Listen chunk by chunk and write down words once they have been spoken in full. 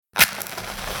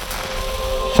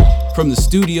From the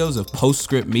studios of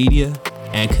Postscript Media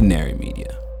and Canary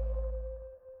Media.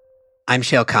 I'm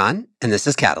Shayle Kann, and this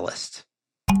is Catalyst.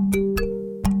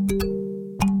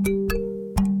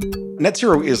 Net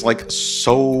zero is like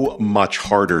so much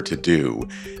harder to do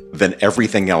than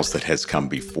everything else that has come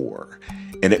before,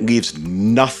 and it leaves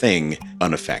nothing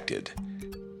unaffected.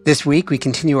 This week, we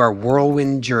continue our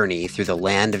whirlwind journey through the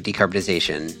land of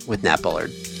decarbonization with Nat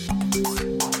Bullard.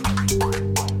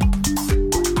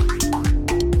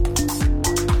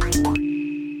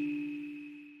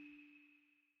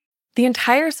 The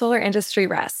entire solar industry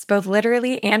rests, both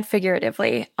literally and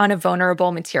figuratively, on a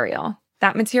vulnerable material.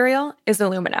 That material is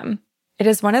aluminum. It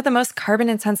is one of the most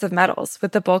carbon-intensive metals,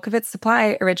 with the bulk of its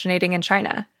supply originating in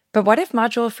China. But what if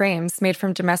module frames made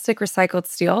from domestic recycled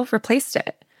steel replaced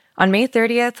it? On May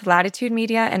 30th, Latitude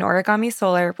Media and Origami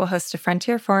Solar will host a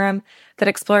Frontier Forum that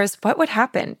explores what would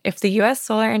happen if the U.S.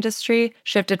 solar industry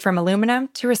shifted from aluminum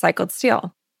to recycled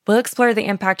steel. We'll explore the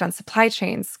impact on supply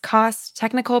chains, costs,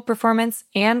 technical performance,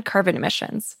 and carbon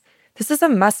emissions. This is a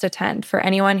must-attend for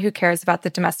anyone who cares about the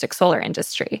domestic solar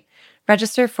industry.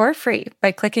 Register for free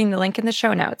by clicking the link in the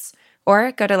show notes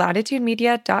or go to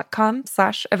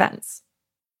latitudemedia.com/events.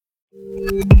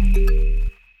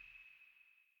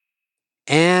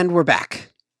 And we're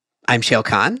back. I'm Shayle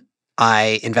Kann.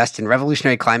 I invest in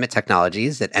revolutionary climate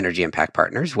technologies at Energy Impact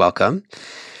Partners. Welcome.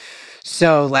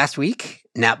 So last week,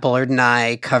 Nat Bullard and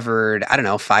I covered,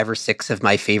 5 or 6 of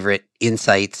my favorite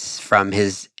insights from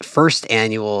his first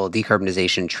annual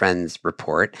Decarbonization Trends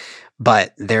report,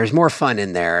 but there's more fun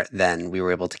in there than we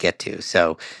were able to get to.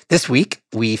 So this week,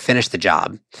 we finished the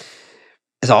job.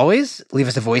 As always, leave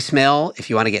us a voicemail if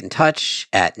you want to get in touch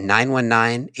at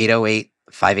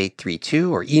 919-808-5832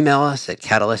 or email us at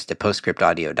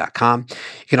catalyst@postscriptaudio.com.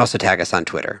 You can also tag us on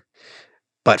Twitter.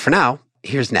 But for now,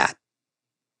 here's Nat.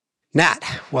 Nat,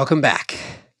 welcome back.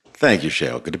 Thank you,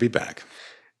 Shayle. Good to be back.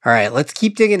 All right, let's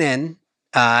keep digging in.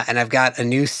 And I've got a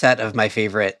new set of my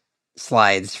favorite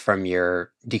slides from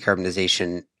your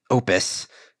decarbonization opus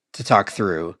to talk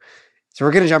through. So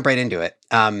we're going to jump right into it.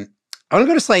 I want to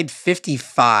go to slide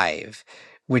 55,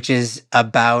 which is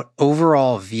about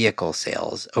overall vehicle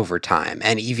sales over time,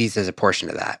 and EVs as a portion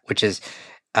of that, which is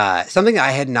something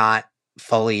I had not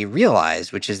fully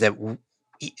realized, which is that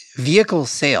vehicle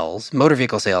sales, motor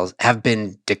vehicle sales, have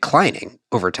been declining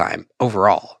over time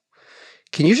overall.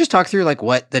 Can you just talk through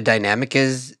what the dynamic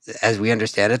is as we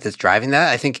understand it that's driving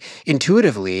that? I think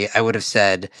intuitively, I would have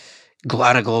said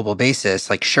on a global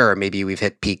basis, sure, maybe we've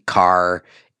hit peak car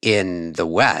in the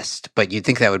West, but you'd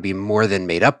think that would be more than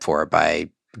made up for by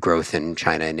growth in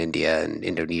China and India and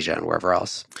Indonesia and wherever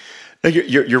else. No,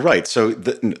 you're right. So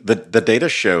the data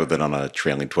show that on a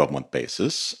trailing 12-month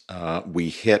basis, we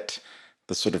hit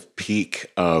the sort of peak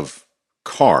of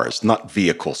cars, not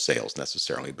vehicle sales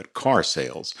necessarily, but car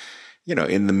sales,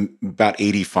 in about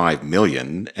 85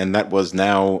 million. And that was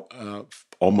now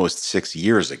almost 6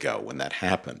 years ago when that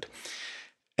happened.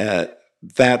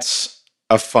 That's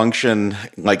a function,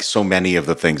 like so many of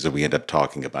the things that we end up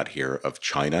talking about here, of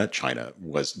China. China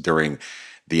was, during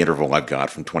the interval I've got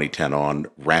from 2010 on,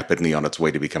 rapidly on its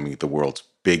way to becoming the world's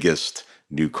biggest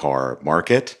new car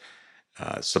market.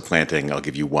 Supplanting, I'll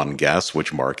give you one guess,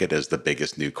 which market is the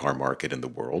biggest new car market in the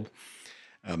world.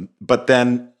 But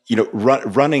then,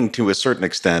 running to a certain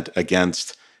extent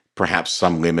against perhaps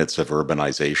some limits of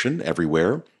urbanization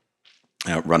everywhere,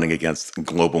 running against a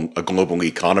global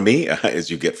economy as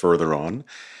you get further on.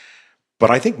 But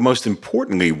I think most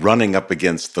importantly, running up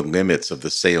against the limits of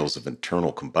the sales of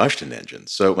internal combustion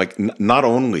engines. So not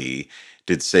only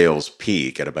did sales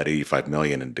peak at about 85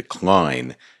 million and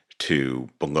decline to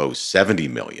below 70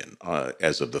 million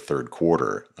as of the third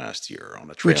quarter last year on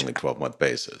a trailing 12-month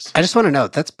basis. I just want to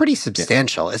note, that's pretty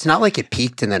substantial. Yeah. It's not like it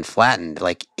peaked and then flattened.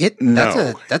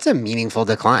 That's a meaningful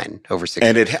decline over 6 years.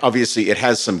 And it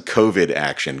has some COVID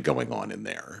action going on in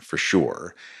there, for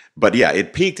sure. But yeah,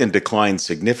 it peaked and declined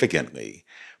significantly.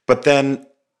 But then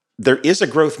there is a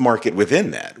growth market within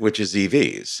that, which is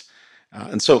EVs.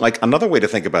 And so another way to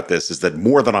think about this is that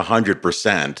more than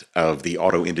 100% of the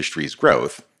auto industry's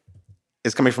growth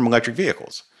is coming from electric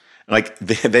vehicles.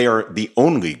 They are the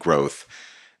only growth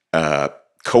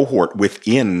cohort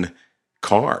within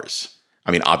cars.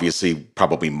 I mean, obviously,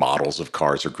 probably models of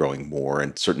cars are growing more,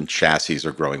 and certain chassis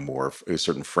are growing more,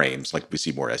 certain frames, we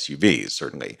see more SUVs,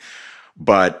 certainly.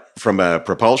 But from a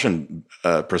propulsion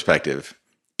perspective,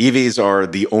 EVs are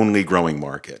the only growing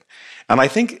market. And I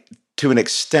think, to an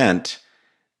extent,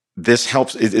 this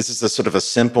helps. This is a sort of a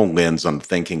simple lens on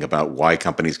thinking about why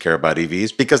companies care about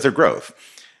EVs, because they're growth.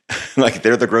 Like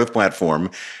they're the growth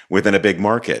platform within a big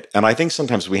market. And I think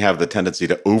sometimes we have the tendency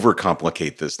to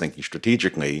overcomplicate this thinking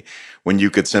strategically when you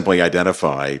could simply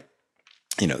identify,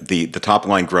 the top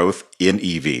line growth in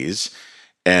EVs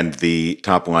and the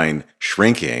top line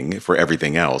shrinking for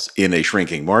everything else in a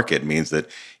shrinking market means that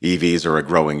EVs are a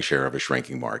growing share of a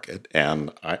shrinking market.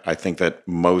 And I think that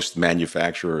most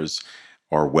manufacturers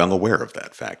are well aware of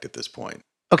that fact at this point.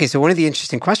 Okay, so one of the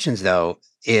interesting questions, though,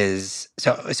 is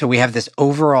so we have this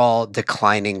overall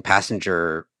declining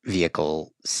passenger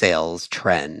vehicle sales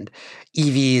trend.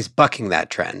 EVs bucking that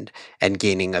trend and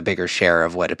gaining a bigger share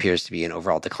of what appears to be an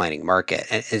overall declining market.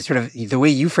 And it's sort of the way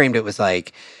you framed it was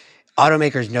like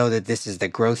automakers know that this is the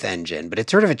growth engine, but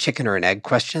it's sort of a chicken or an egg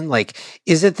question. Like,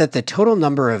 is it that the total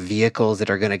number of vehicles that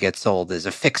are going to get sold is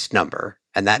a fixed number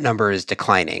and that number is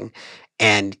declining?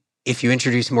 And if you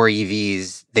introduce more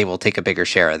EVs, they will take a bigger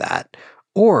share of that.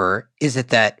 Or is it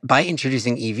that by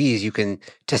introducing EVs, you can,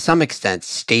 to some extent,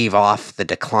 stave off the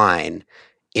decline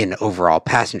in overall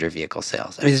passenger vehicle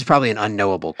sales? I mean, this is probably an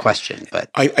unknowable question, but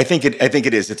I think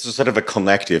it is. It's a sort of a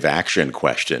collective action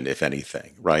question, if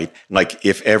anything, right? Like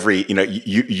if every,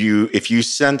 if you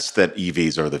sense that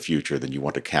EVs are the future, then you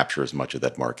want to capture as much of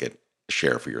that market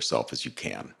share for yourself as you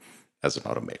can as an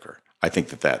automaker. I think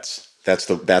that's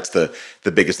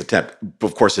the biggest attempt.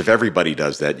 Of course, if everybody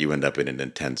does that, you end up in an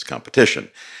intense competition,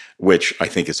 which I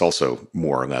think is also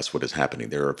more or less what is happening.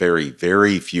 There are very,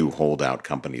 very few holdout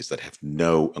companies that have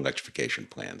no electrification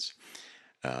plans.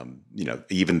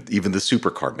 Even the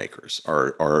supercar makers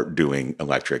are doing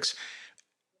electrics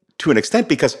to an extent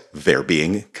because they're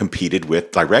being competed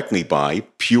with directly by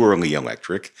purely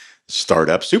electric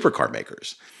startup supercar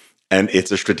makers. And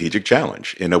it's a strategic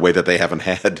challenge in a way that they haven't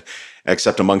had,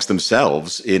 except amongst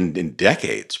themselves, in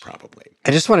decades, probably.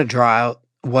 I just want to draw out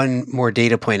one more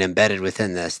data point embedded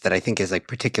within this that I think is like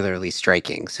particularly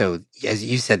striking. So as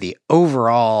you said, the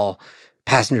overall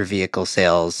passenger vehicle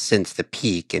sales since the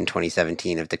peak in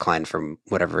 2017 have declined from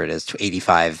whatever it is to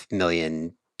 85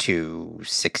 million to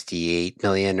 68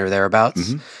 million or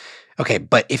thereabouts. Mm-hmm. Okay,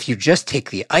 but if you just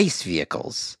take the ICE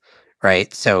vehicles,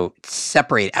 right? So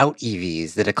separate out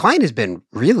EVs, the decline has been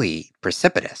really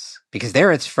precipitous because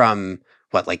there it's from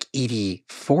like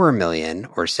 84 million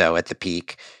or so at the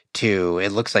peak to,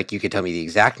 it looks like you could tell me the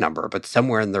exact number, but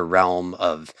somewhere in the realm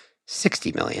of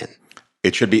 60 million.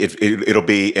 It should be, it'll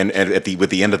be, and with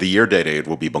the end of the year data, it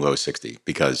will be below 60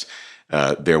 because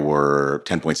there were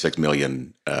 10.6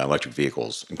 million electric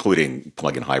vehicles, including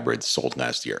plug-in hybrids, sold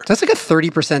last year. So that's like a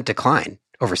 30% decline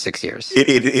over 6 years. It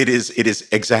is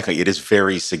exactly. It is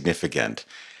very significant,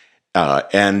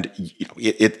 and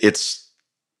it's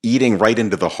eating right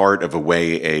into the heart of a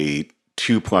way a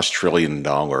 $2+ trillion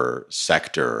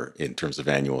sector in terms of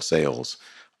annual sales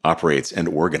operates and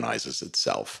organizes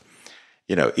itself.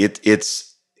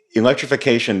 It's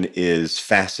electrification is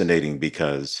fascinating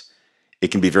because it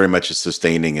can be very much a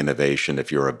sustaining innovation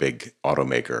if you're a big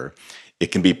automaker.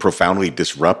 It can be profoundly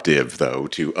disruptive, though,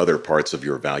 to other parts of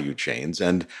your value chains,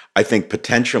 and I think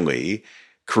potentially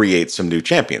create some new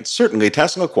champions. Certainly,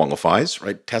 Tesla qualifies,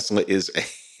 right? Tesla is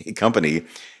a company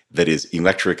that is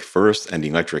electric first and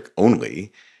electric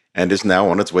only, and is now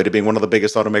on its way to being one of the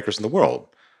biggest automakers in the world.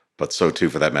 But so too,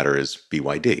 for that matter, is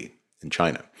BYD in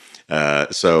China.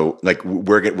 So, like,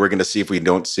 we're going to see if we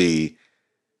don't see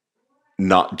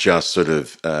not just sort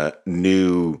of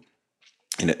new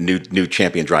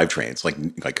champion drivetrains,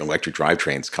 like electric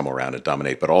drivetrains come around and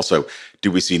dominate, but also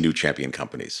do we see new champion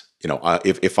companies?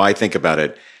 If I think about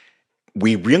it,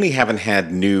 we really haven't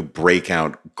had new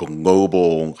breakout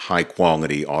global high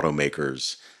quality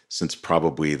automakers since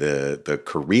probably the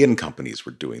Korean companies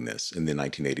were doing this in the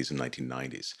 1980s and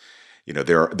 1990s.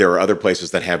 There are other places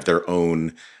that have their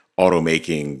own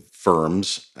automaking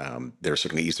firms. There are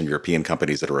certainly Eastern European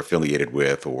companies that are affiliated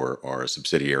with or are a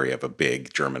subsidiary of a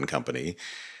big German company.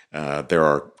 There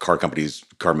are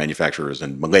car manufacturers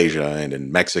in Malaysia and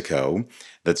in Mexico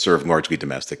that serve largely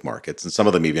domestic markets, and some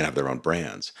of them even have their own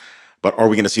brands. But are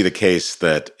we going to see the case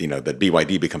that that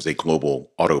BYD becomes a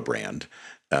global auto brand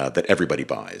that everybody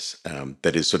buys,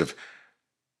 that is sort of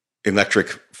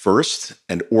electric first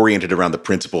and oriented around the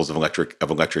principles of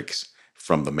electrics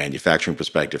from the manufacturing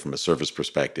perspective, from a service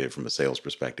perspective, from a sales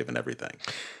perspective, and everything.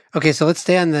 Okay, so let's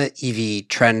stay on the EV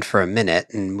trend for a minute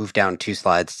and move down 2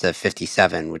 slides to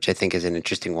 57, which I think is an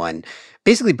interesting one.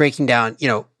 Basically breaking down,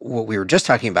 what we were just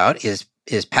talking about is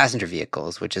passenger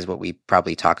vehicles, which is what we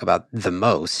probably talk about the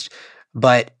most.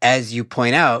 But as you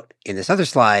point out in this other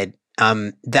slide,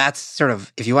 that's sort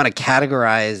of, if you want to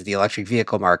categorize the electric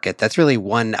vehicle market, that's really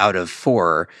 1 out of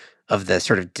 4 of the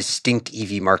sort of distinct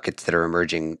EV markets that are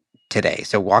emerging today.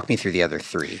 So walk me through the other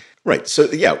three. Right.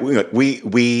 So yeah,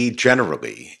 we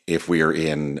generally, if we are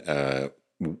in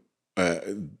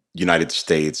United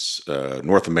States,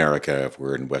 North America, if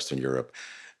we're in Western Europe,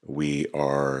 we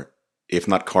are, if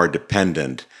not car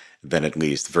dependent, then at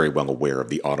least very well aware of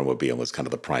the automobile as kind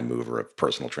of the prime mover of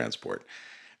personal transport.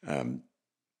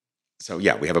 So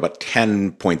yeah, we have about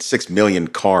 10.6 million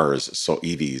cars, so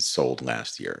EVs sold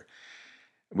last year.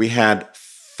 We had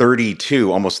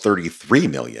 32, almost 33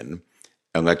 million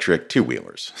electric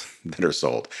two-wheelers that are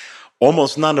sold.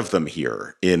 Almost none of them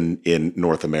here in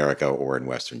North America or in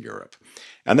Western Europe.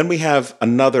 And then we have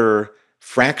another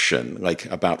fraction, like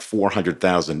about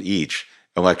 400,000 each,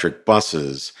 electric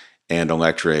buses and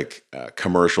electric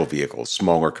commercial vehicles,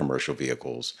 smaller commercial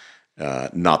vehicles,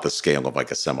 not the scale of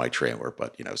like a semi-trailer,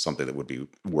 but something that would be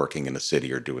working in a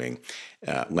city or doing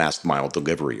last mile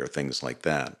delivery or things like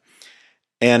that.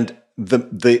 And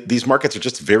these markets are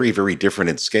just very, very different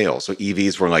in scale. So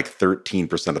EVs were like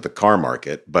 13% of the car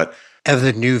market, but of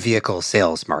the new vehicle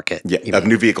sales market. Yeah, of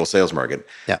new vehicle sales market.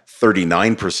 Yeah.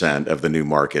 39% of the new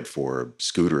market for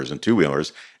scooters and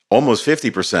two-wheelers, almost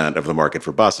 50% of the market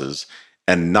for buses,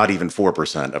 and not even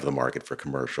 4% of the market for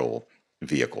commercial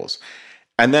vehicles.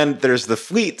 And then there's the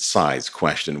fleet size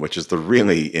question, which is the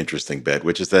really interesting bit,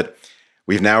 which is that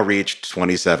we've now reached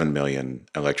 27 million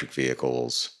electric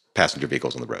vehicles, passenger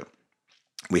vehicles on the road.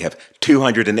 We have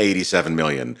 287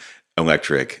 million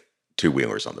electric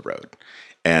two-wheelers on the road,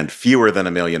 and fewer than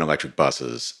 1 million electric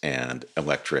buses and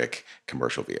electric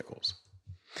commercial vehicles.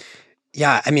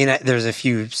 Yeah, I mean, there's a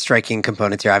few striking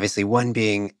components here. Obviously, one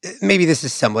being, maybe this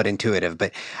is somewhat intuitive,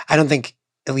 but I don't think,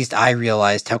 at least I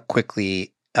realized how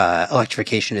quickly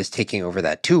electrification is taking over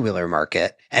that two-wheeler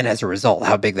market, and as a result,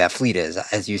 how big that fleet is.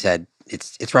 As you said,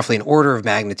 it's roughly an order of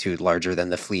magnitude larger than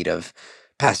the fleet of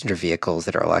passenger vehicles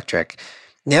that are electric.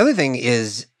 And the other thing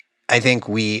is, I think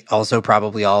we also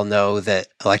probably all know that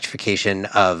electrification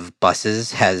of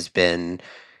buses has been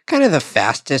kind of the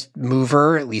fastest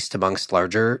mover, at least amongst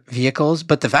larger vehicles.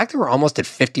 But the fact that we're almost at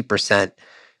 50%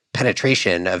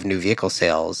 penetration of new vehicle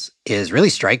sales is really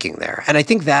striking there. And I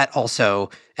think that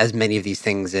also, as many of these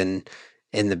things in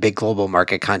the big global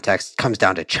market context, comes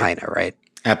down to China, right?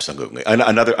 Absolutely.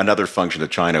 Another function of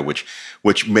China, which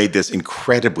made this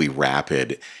incredibly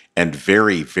rapid and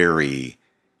very, very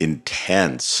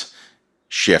intense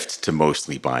shift to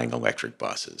mostly buying electric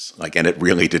buses. And it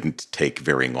really didn't take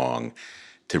very long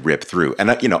to rip through. And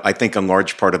I think a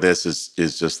large part of this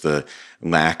is just the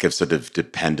lack of sort of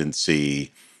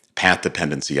path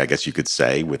dependency, I guess you could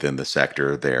say, within the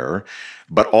sector there.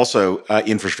 But also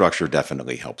infrastructure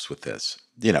definitely helps with this.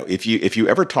 If you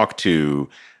ever talk to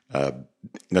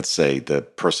let's say the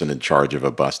person in charge of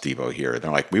a bus depot here,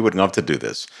 they're like, we would love to do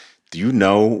this. Do you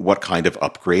know what kind of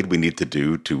upgrade we need to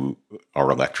do to our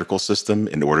electrical system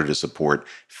in order to support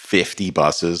 50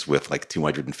 buses with like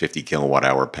 250 kilowatt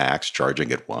hour packs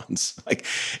charging at once?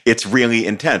 It's really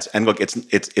intense. And look,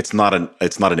 it's not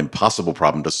an impossible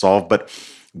problem to solve, but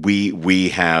we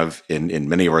have in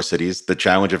many of our cities the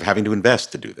challenge of having to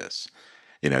invest to do this.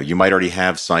 You might already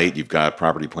have site, you've got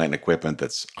property, plant, and equipment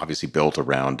that's obviously built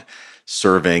around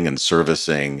serving and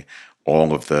servicing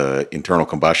all of the internal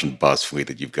combustion bus fleet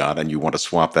that you've got, and you want to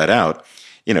swap that out.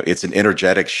 It's an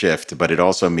energetic shift, but it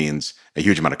also means a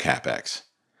huge amount of CapEx,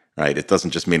 right? It doesn't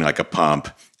just mean like a pump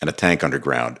and a tank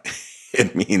underground.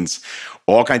 It means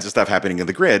all kinds of stuff happening in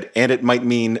the grid, and it might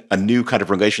mean a new kind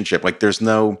of relationship. There's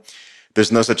no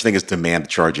such thing as demand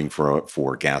charging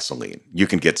for gasoline. You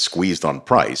can get squeezed on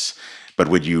price, but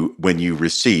when you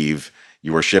receive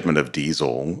your shipment of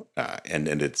diesel and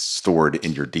it's stored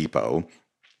in your depot,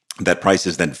 that price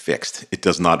is then fixed. It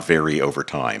does not vary over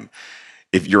time.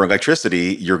 If your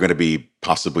electricity, you're going to be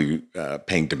possibly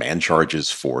paying demand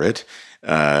charges for it.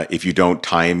 If you don't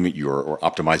time or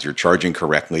optimize your charging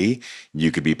correctly,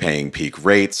 you could be paying peak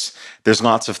rates. There's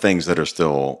lots of things that are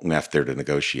still left there to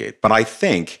negotiate. But I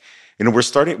think we're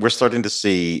starting to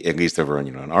see, at least over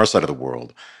on our side of the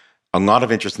world, a lot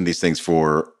of interest in these things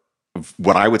for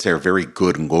what I would say are very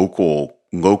good local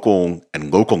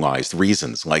and localized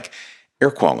reasons, like air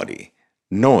quality,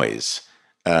 noise,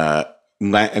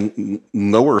 and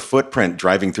lower footprint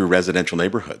driving through residential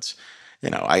neighborhoods.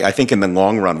 I think in the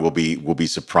long run we'll be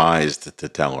surprised to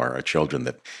tell our children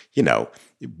that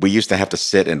we used to have to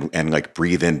sit and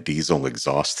breathe in diesel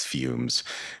exhaust fumes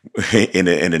in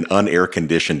an unair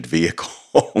conditioned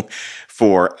vehicle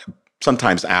for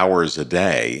sometimes hours a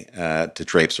day to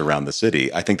traipse around the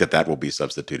city. I think that will be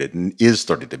substituted and is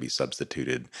starting to be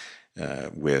substituted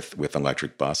with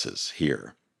electric buses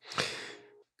here.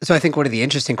 So I think one of the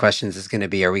interesting questions is going to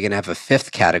be, are we going to have a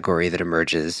fifth category that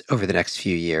emerges over the next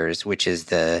few years, which is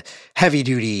the heavy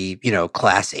duty,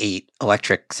 class 8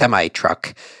 electric semi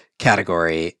truck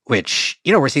category, which,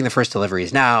 we're seeing the first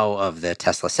deliveries now of the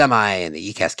Tesla Semi and the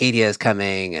e-Cascadia is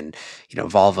coming and,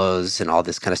 Volvos and all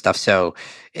this kind of stuff. So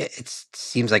it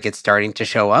seems like it's starting to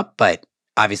show up, but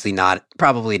obviously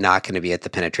probably not going to be at the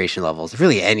penetration levels of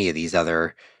really any of these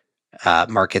other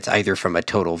markets, either from a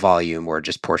total volume or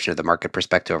just portion of the market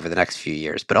perspective over the next few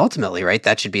years. But ultimately, right,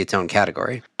 that should be its own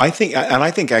category. I think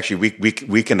actually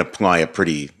we can apply a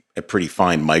pretty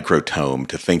fine microtome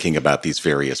to thinking about these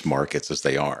various markets as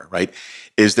they are, right?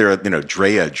 Is there a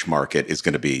drayage market is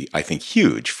going to be, I think,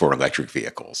 huge for electric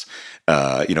vehicles.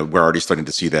 We're already starting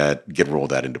to see that get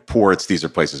rolled out into ports. These are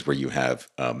places where you have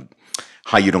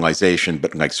high utilization,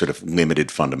 but like sort of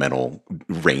limited fundamental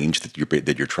range that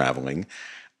you're traveling.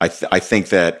 I think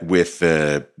that with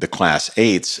the Class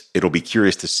 8s, it'll be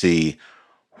curious to see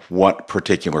what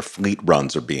particular fleet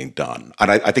runs are being done. And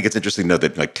I think it's interesting to know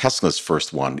that like Tesla's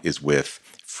first one is with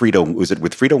was it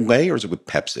with Frito-Lay or is it with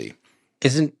Pepsi?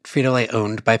 Isn't Frito-Lay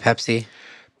owned by Pepsi?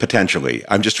 Potentially.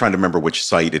 I'm just trying to remember which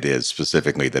site it is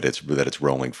specifically that it's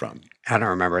rolling from. I don't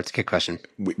remember. It's a good question.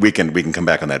 We can come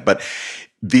back on that. But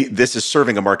this is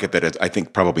serving a market that is, I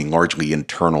think, probably largely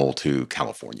internal to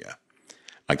California.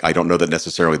 I don't know that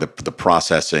necessarily the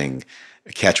processing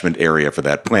catchment area for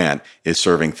that plant is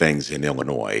serving things in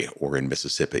Illinois or in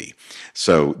Mississippi.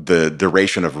 So the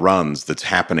duration of runs that's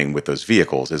happening with those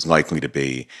vehicles is likely to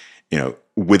be,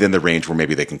 within the range where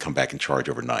maybe they can come back and charge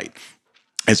overnight,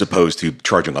 as opposed to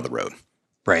charging on the road.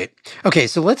 Right. Okay,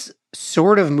 so let's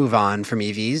sort of move on from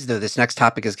EVs, though this next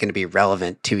topic is going to be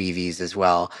relevant to EVs as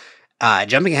well.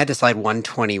 Jumping ahead to slide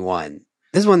 121.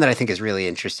 This is one that I think is really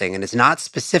interesting, and it's not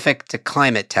specific to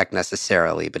climate tech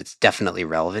necessarily, but it's definitely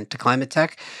relevant to climate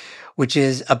tech, which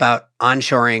is about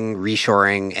onshoring,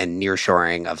 reshoring, and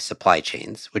nearshoring of supply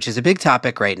chains, which is a big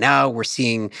topic right now. We're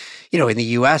seeing, in the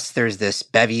US, there's this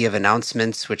bevy of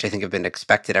announcements, which I think have been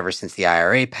expected ever since the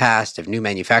IRA passed, of new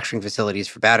manufacturing facilities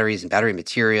for batteries and battery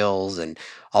materials and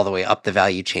all the way up the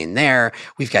value chain there.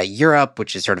 We've got Europe,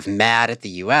 which is sort of mad at the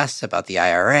US about the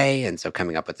IRA, and so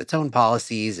coming up with its own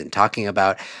policies and talking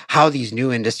about how these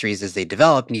new industries, as they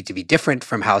develop, need to be different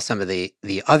from how some of the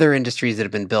other industries that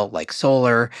have been built, like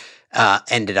solar,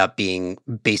 ended up being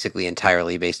basically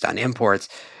entirely based on imports.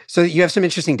 So you have some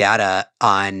interesting data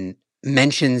on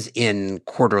mentions in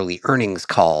quarterly earnings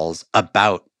calls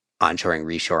about onshoring,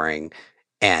 reshoring,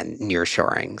 and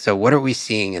nearshoring. So what are we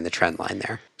seeing in the trend line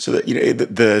there? So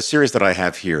the series that I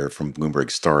have here from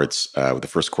Bloomberg starts with the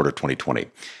first quarter of 2020,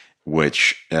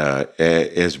 which,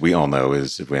 as we all know,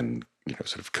 is when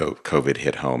sort of COVID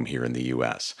hit home here in the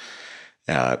U.S.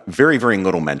 Very, very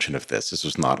little mention of this. This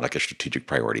was not like a strategic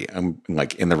priority. I'm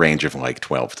like in the range of like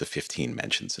 12 to 15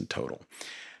 mentions in total.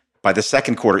 By the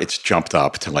second quarter, it's jumped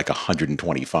up to like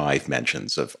 125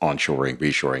 mentions of onshoring,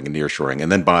 reshoring, and nearshoring.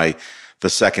 And then by the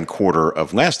second quarter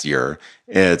of last year,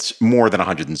 it's more than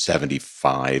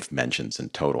 175 mentions in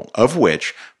total, of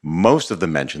which most of the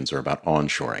mentions are about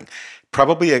onshoring.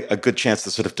 Probably a good chance to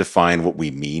sort of define what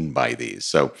we mean by these.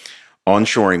 So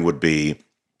onshoring would be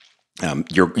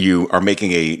you are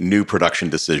making a new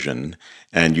production decision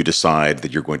and you decide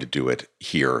that you're going to do it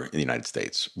here in the United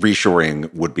States.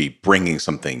 Reshoring would be bringing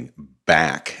something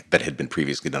back that had been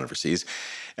previously done overseas.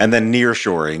 And then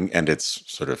nearshoring, and its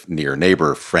sort of near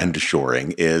neighbor friend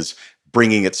shoring, is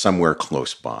bringing it somewhere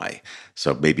close by.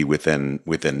 So maybe within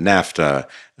NAFTA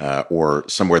or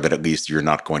somewhere that at least you're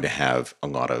not going to have a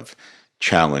lot of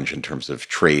challenge in terms of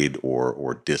trade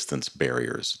or distance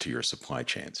barriers to your supply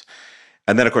chains.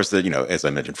 And then, of course, as I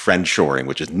mentioned, friend shoring,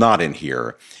 which is not in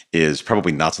here, is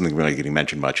probably not something really getting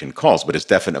mentioned much in calls, but it's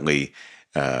definitely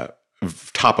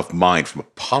top of mind from a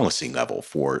policy level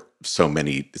for so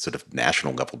many sort of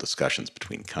national level discussions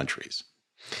between countries.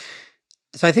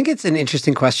 So I think it's an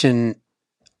interesting question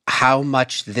how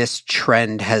much this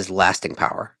trend has lasting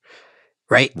power.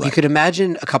 Right? You could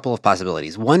imagine a couple of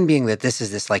possibilities. One being that this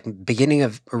is this like beginning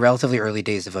of relatively early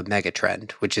days of a mega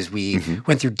trend, which is we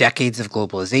went through decades of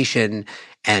globalization,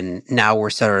 and now we're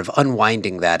sort of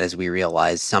unwinding that as we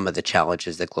realize some of the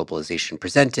challenges that globalization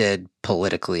presented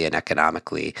politically and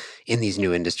economically in these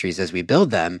new industries as we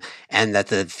build them, and that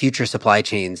the future supply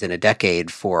chains in a decade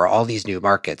for all these new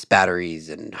markets, batteries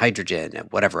and hydrogen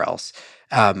and whatever else,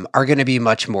 are going to be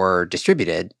much more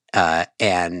distributed,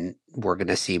 and we're going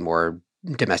to see more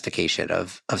domestication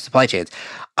of supply chains.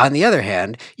 On the other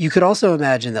hand, you could also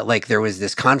imagine that like there was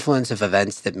this confluence of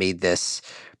events that made this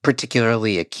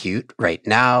particularly acute right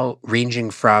now, ranging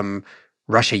from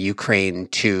Russia, Ukraine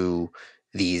to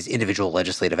these individual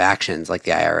legislative actions like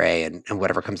the IRA and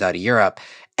whatever comes out of Europe.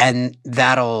 And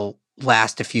that'll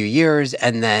last a few years.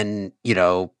 And then,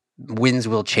 winds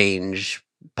will change,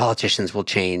 politicians will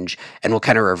change, and we'll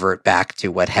kind of revert back to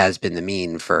what has been the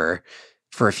mean for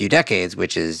a few decades,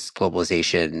 which is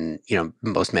globalization,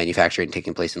 most manufacturing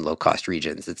taking place in low-cost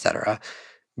regions, et cetera.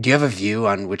 Do you have a view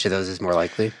on which of those is more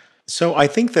likely? So I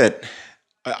think that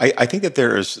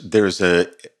there's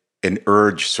an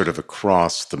urge sort of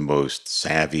across the most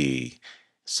savvy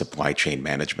supply chain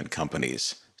management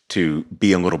companies to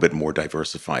be a little bit more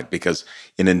diversified, because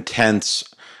an intense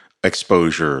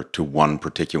exposure to one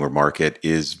particular market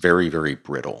is very, very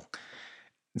brittle.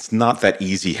 It's not that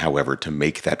easy, however, to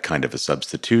make that kind of a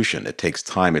substitution. It takes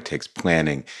time, it takes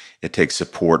planning, it takes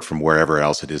support from wherever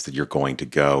else it is that you're going to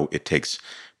go. It takes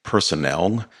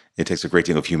personnel. It takes a great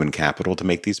deal of human capital to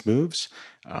make these moves.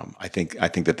 I think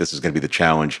that this is going to be the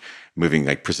challenge, moving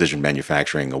like precision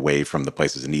manufacturing away from the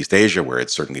places in East Asia where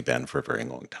it's certainly been for a very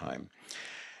long time.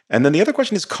 And then the other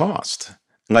question is cost.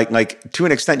 Like to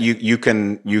an extent, you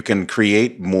can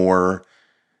create more.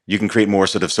 You can create more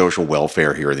sort of social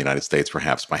welfare here in the United States,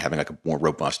 perhaps by having like a more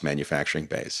robust manufacturing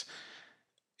base.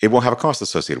 It will have a cost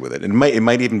associated with it. And it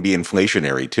might even be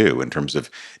inflationary too, in terms of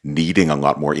needing a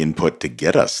lot more input to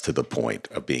get us to the point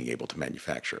of being able to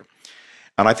manufacture.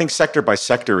 And I think sector by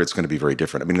sector, it's going to be very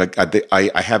different. I mean,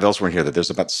 I have elsewhere in here that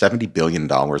there's about $70 billion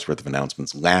worth of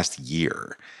announcements last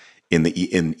year in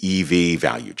EV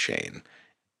value chain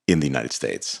in the United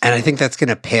States. And I think that's going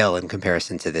to pale in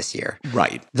comparison to this year.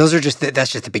 Right. Those are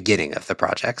that's just the beginning of the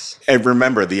projects. And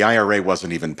remember, the IRA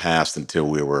wasn't even passed until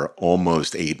we were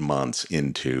almost 8 months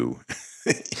into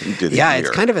the year.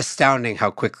 It's kind of astounding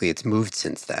how quickly it's moved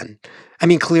since then. I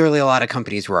mean, clearly a lot of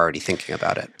companies were already thinking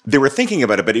about it. They were thinking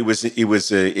about it, but it was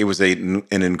an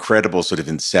incredible sort of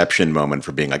inception moment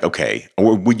for being like, okay,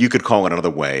 or you could call it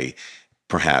another way,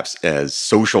 perhaps, as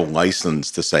social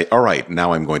license to say, all right,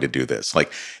 now I'm going to do this.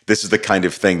 Like, this is the kind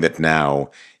of thing that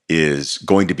now is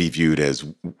going to be viewed as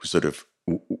sort of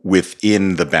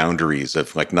within the boundaries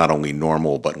of like not only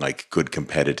normal, but like good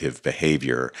competitive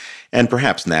behavior and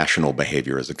perhaps national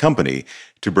behavior as a company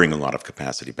to bring a lot of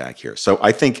capacity back here. So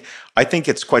I think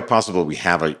it's quite possible we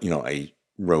have a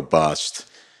robust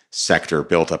sector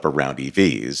built up around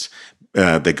EVs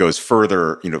that goes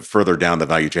further down the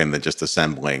value chain than just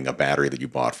assembling a battery that you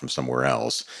bought from somewhere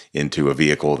else into a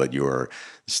vehicle that you're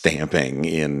stamping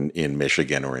in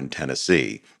Michigan or in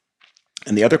Tennessee.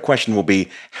 And the other question will be,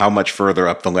 how much further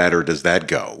up the ladder does that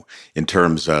go in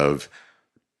terms of,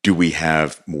 do we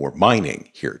have more mining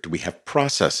here? Do we have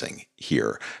processing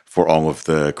here for all of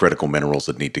the critical minerals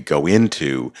that need to go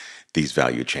into these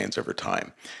value chains over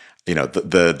time?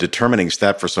 The determining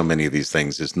step for so many of these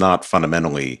things is not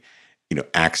fundamentally,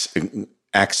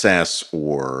 access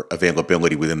or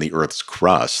availability within the Earth's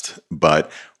crust,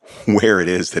 but where it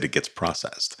is that it gets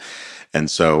processed. And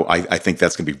so I think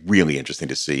that's going to be really interesting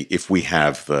to see if we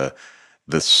have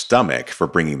the stomach for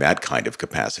bringing that kind of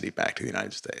capacity back to the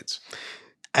United States.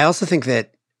 I also think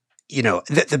that,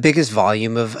 the biggest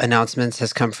volume of announcements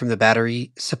has come from the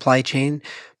battery supply chain,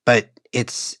 but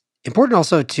it's important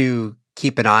also to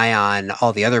keep an eye on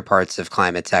all the other parts of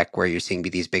climate tech where you're seeing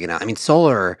these big announcements. I mean,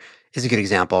 solar is a good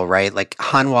example, right? Like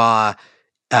Hanwha,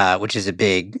 which is a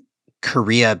big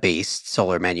Korea-based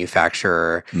solar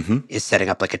manufacturer, is setting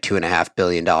up like a $2.5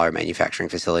 billion manufacturing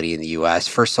facility in the U.S.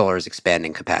 First Solar is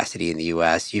expanding capacity in the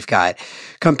U.S. You've got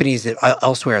companies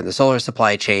elsewhere in the solar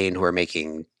supply chain who are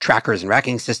making trackers and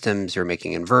racking systems, who are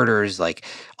making inverters. Like,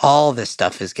 all this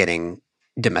stuff is getting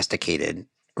domesticated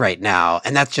right now.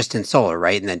 And that's just in solar,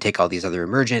 right? And then take all these other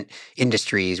emergent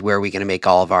industries. Where are we going to make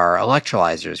all of our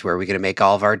electrolyzers? Where are we going to make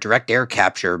all of our direct air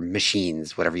capture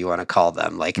machines, whatever you want to call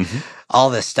them? Like all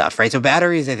this stuff, right? So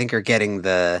batteries, I think,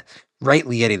 are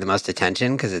rightly getting the most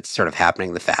attention because it's sort of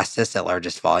happening the fastest at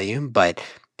largest volume. But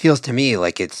feels to me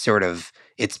like it's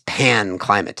pan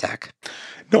climate tech.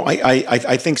 No,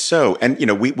 I think so. And,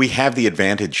 we have the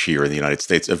advantage here in the United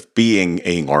States of being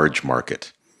a large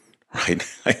market. Right.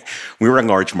 We're a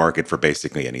large market for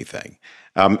basically anything.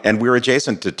 And we're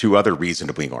adjacent to two other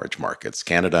reasonably large markets,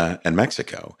 Canada and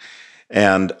Mexico.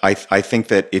 And I think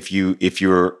that if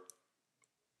you're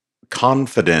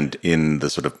confident in the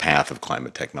sort of path of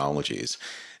climate technologies,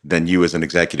 then you as an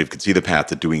executive could see the path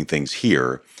to doing things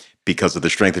here because of the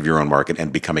strength of your own market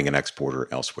and becoming an exporter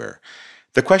elsewhere.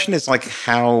 The question is like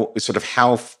how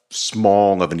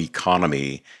small of an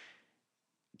economy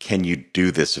can you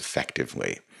do this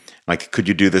effectively? Like, could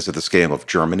you do this at the scale of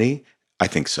Germany? I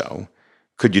think so.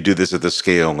 Could you do this at the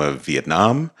scale of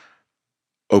Vietnam?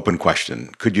 Open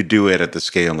question. Could you do it at the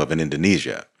scale of an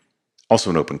Indonesia? Also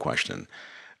an open question.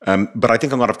 But I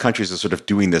think a lot of countries are sort of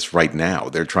doing this right now.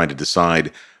 They're trying to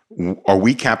decide, are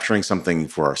we capturing something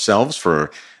for ourselves?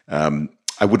 Let's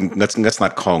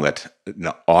not call it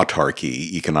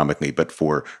autarky economically, but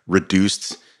for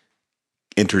reduced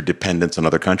interdependence on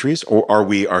other countries? Or are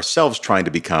we ourselves trying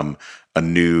to become a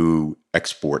new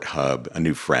export hub, a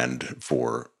new friend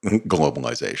for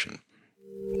globalization?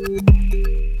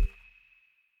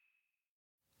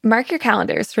 Mark your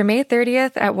calendars for May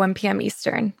 30th at 1 p.m.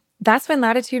 Eastern. That's when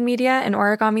Latitude Media and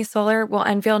Origami Solar will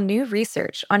unveil new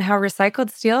research on how recycled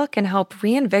steel can help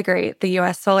reinvigorate the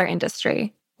U.S. solar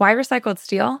industry. Why recycled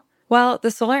steel? Well,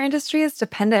 the solar industry is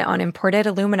dependent on imported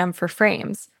aluminum for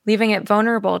frames, leaving it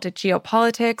vulnerable to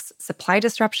geopolitics, supply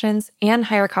disruptions, and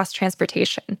higher-cost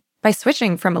transportation. By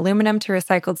switching from aluminum to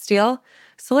recycled steel,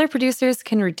 solar producers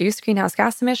can reduce greenhouse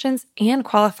gas emissions and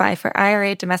qualify for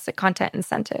IRA domestic content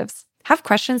incentives. Have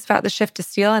questions about the shift to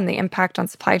steel and the impact on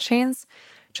supply chains?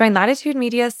 Join Latitude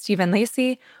Media's Stephen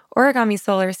Lacey, Origami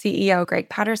Solar CEO Greg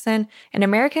Patterson, and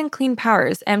American Clean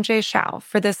Power's MJ Shao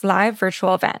for this live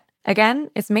virtual event. Again,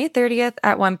 it's May 30th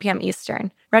at 1 p.m.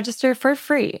 Eastern. Register for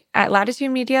free at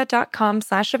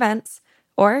latitudemedia.com/events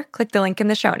or click the link in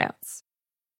the show notes.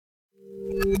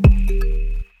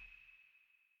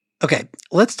 Okay,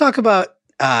 let's talk about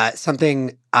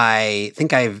something I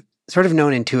think I've sort of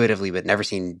known intuitively but never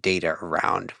seen data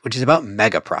around, which is about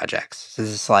mega projects. So this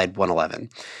is slide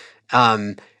 111.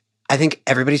 I think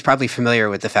everybody's probably familiar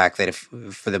with the fact that if,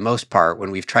 for the most part, when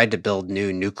we've tried to build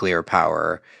new nuclear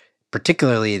power,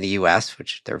 particularly in the U.S.,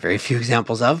 which there are very few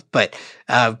examples of, but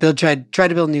tried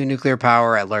to build new nuclear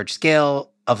power at large scale.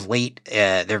 Of late,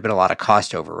 there have been a lot of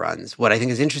cost overruns. What I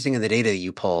think is interesting in the data that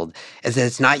you pulled is that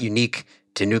it's not unique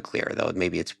to nuclear, though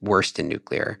maybe it's worse in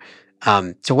nuclear.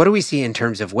 So what do we see in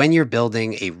terms of when you're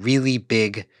building a really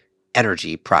big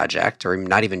energy project, or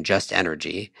not even just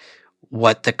energy,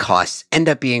 what the costs end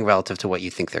up being relative to what you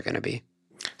think they're going to be?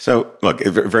 So, look,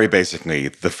 very basically,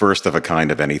 the first of a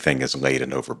kind of anything is late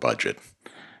and over budget.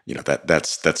 You know,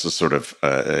 that's a sort of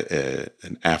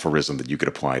an aphorism that you could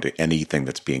apply to anything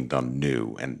that's being done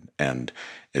new and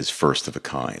is first of a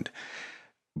kind.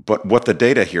 But what the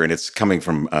data here, and it's coming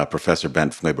from Professor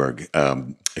Bent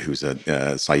Flyvbjerg, who's at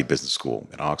Saïd Business School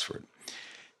at Oxford.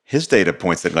 His data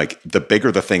points that, like, the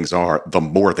bigger the things are, the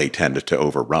more they tend to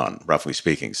overrun, roughly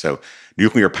speaking. So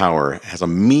nuclear power has a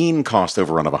mean cost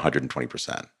overrun of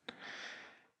 120%.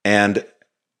 And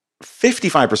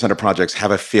 55% of projects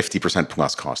have a 50%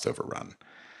 plus cost overrun.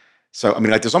 So, I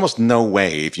mean, like, there's almost no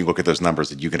way, if you look at those numbers,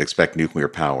 that you can expect nuclear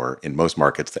power in most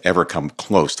markets to ever come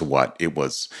close to what it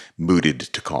was mooted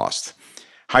to cost.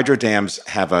 Hydro dams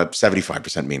have a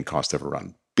 75% mean cost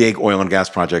overrun. Big oil and gas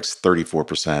projects,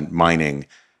 34%. Mining,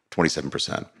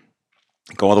 27%.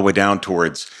 Go all the way down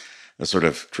towards a sort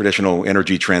of traditional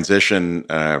energy transition,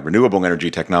 renewable energy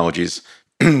technologies.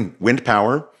 Wind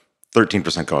power,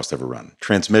 13% cost overrun.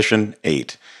 Transmission,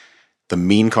 8%. The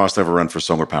mean cost overrun for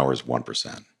solar power is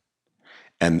 1%.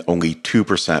 And only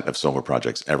 2% of solar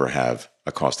projects ever have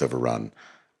a cost overrun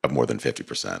of more than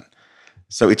 50%.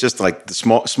 So it's just like the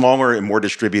smaller and more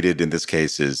distributed in this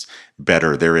case is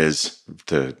better. There is,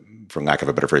 for lack of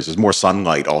a better phrase, there's more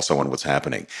sunlight also on what's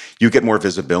happening. You get more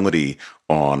visibility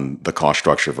on the cost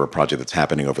structure for a project that's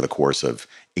happening over the course of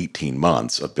 18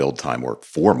 months of build time, or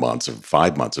 4 months or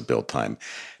 5 months of build time,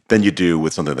 than you do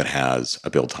with something that has a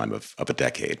build time of a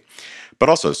decade. But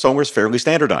also, solar is fairly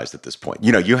standardized at this point.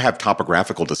 You know, you have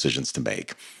topographical decisions to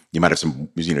make. You might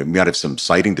have some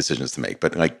siting decisions to make,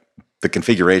 but like the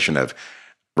configuration of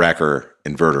racker,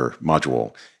 inverter,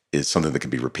 module is something that can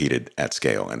be repeated at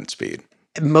scale and speed.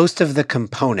 Most of the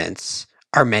components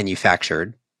are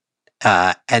manufactured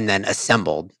and then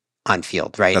assembled on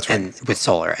field, right? That's right. And with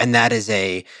solar, and that's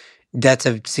a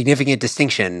significant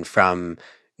distinction from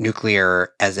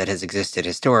nuclear as it has existed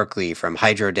historically, from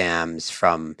hydro dams,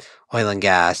 from oil and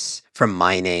gas, from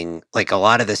mining. Like, a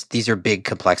lot of these are big,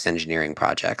 complex engineering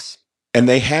projects. And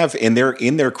they have in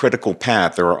their critical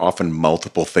path, there are often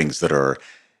multiple things that are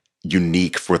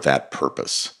unique for that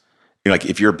purpose. You know, like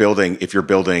if you're building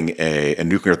a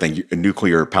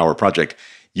nuclear power project,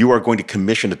 you are going to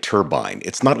commission a turbine.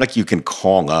 It's not like you can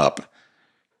call up,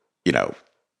 you know,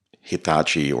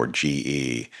 Hitachi or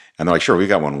GE, and they're like, sure, we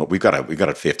got one. We've got a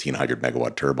 1,500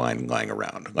 megawatt turbine lying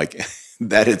around. Like,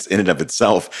 that is in and of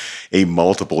itself a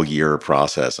multiple year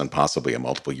process and possibly a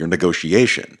multiple year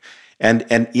negotiation. And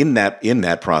in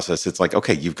that process, it's like,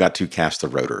 okay, you've got to cast the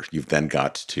rotor. You've then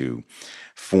got to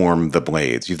form the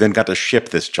blades. You've then got to ship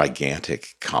this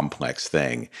gigantic, complex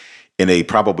thing in a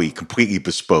probably completely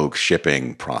bespoke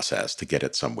shipping process to get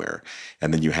it somewhere.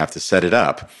 And then you have to set it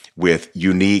up with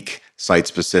unique,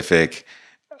 site-specific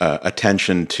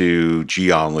attention to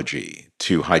geology,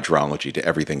 to hydrology, to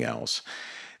everything else.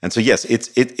 And so, yes,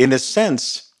 it in a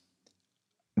sense,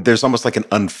 there's almost like an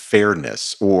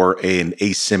unfairness or an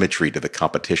asymmetry to the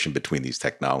competition between these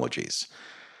technologies.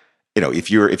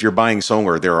 If you're buying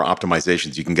solar, there are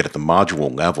optimizations you can get at the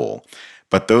module level,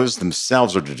 but those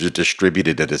themselves are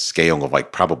distributed at a scale of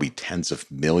like probably tens of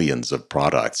millions of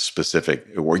products specific,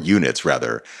 or units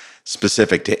rather,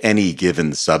 specific to any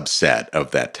given subset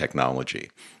of that technology.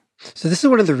 So this is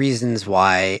one of the reasons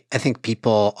why I think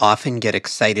people often get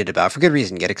excited about, for good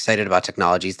reason, get excited about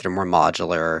technologies that are more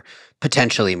modular,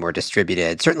 potentially more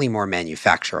distributed, certainly more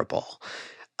manufacturable.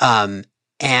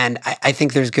 And I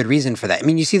think there's good reason for that. I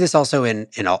mean, you see this also in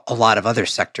a lot of other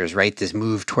sectors, right? This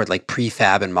move toward like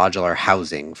prefab and modular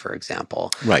housing, for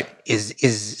example, right,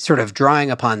 is sort of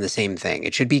drawing upon the same thing.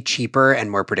 It should be cheaper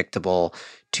and more predictable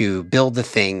to build the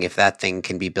thing if that thing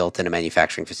can be built in a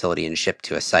manufacturing facility and shipped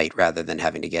to a site rather than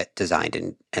having to get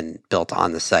designed and built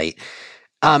on the site.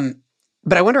 But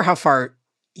I wonder how far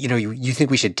you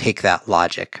think we should take that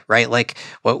logic, right? Like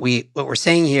what we're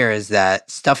saying here is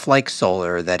that stuff like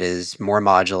solar that is more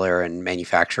modular and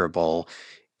manufacturable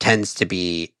tends to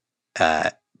be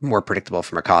more predictable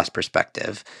from a cost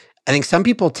perspective. I think some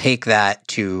people take that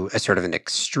to a sort of an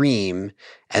extreme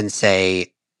and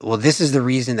say, well, this is the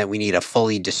reason that we need a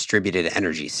fully distributed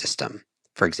energy system.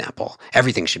 For example,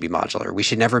 everything should be modular. We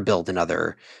should never build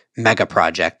another mega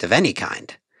project of any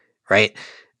kind, right?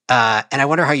 And I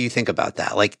wonder how you think about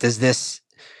that. Like, does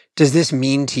this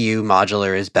mean to you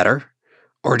modular is better?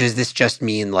 Or does this just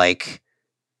mean like,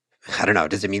 I don't know,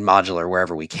 does it mean modular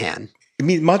wherever we can? I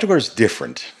mean, modular is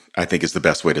different, I think is the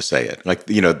best way to say it. Like,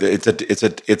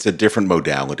 it's a different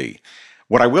modality.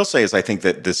 What I will say is I think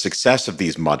that the success of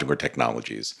these modular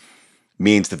technologies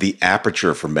means that the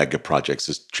aperture for mega projects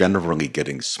is generally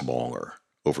getting smaller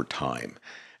over time.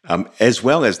 As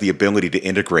well as the ability to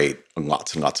integrate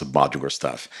lots and lots of modular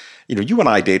stuff. You and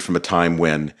I date from a time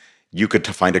when you could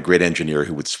find a grid engineer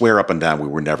who would swear up and down we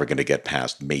were never going to get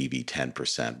past maybe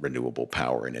 10% renewable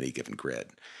power in any given grid.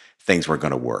 Things weren't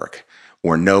going to work.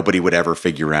 Or nobody would ever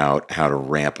figure out how to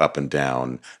ramp up and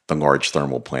down the large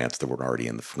thermal plants that were already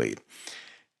in the fleet.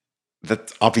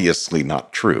 That's obviously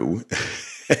not true.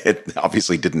 It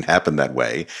obviously didn't happen that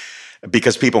way.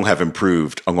 Because people have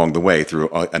improved along the way through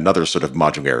another sort of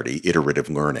modularity,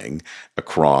 iterative learning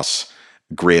across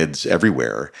grids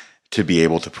everywhere to be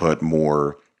able to put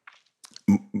more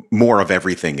of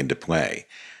everything into play.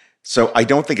 So I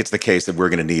don't think it's the case that we're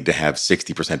going to need to have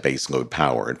 60% baseload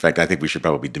power. In fact, I think we should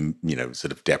probably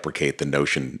sort of deprecate the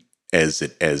notion as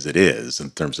it is in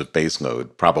terms of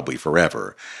baseload probably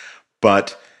forever.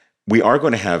 But we are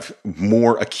going to have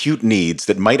more acute needs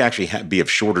that might actually be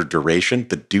of shorter duration,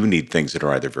 that do need things that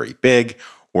are either very big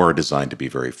or are designed to be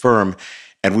very firm.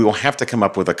 And we will have to come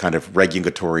up with a kind of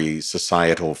regulatory,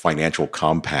 societal, financial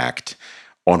compact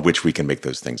on which we can make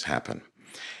those things happen.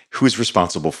 Who's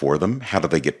responsible for them? How do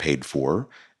they get paid for?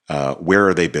 Where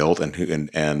are they built,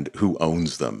 and who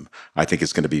owns them? I think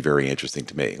it's going to be very interesting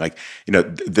to me. Like,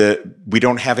 we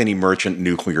don't have any merchant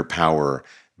nuclear power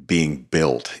being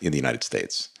built in the United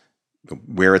States.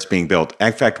 Where it's being built,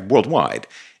 in fact, worldwide,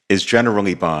 is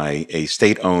generally by a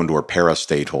state-owned or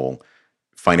parastatal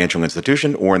financial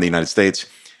institution, or in the United States,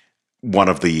 one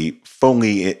of the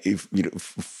fully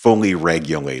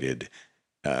regulated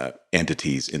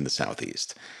entities in the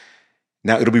Southeast.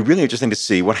 Now, it'll be really interesting to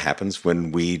see what happens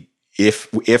when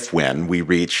when we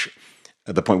reach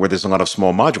the point where there's a lot of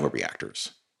small modular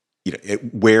reactors.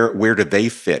 Where do they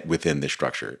fit within this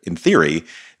structure? In theory,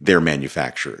 they're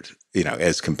manufactured,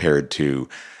 as compared to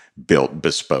built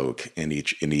bespoke in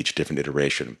each different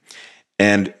iteration.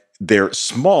 And they're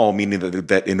small, meaning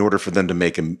that in order for them to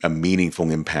make a meaningful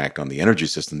impact on the energy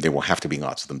system, there will have to be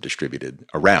lots of them distributed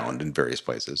around in various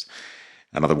places.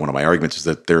 Another one of my arguments is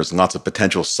that there's lots of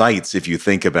potential sites if you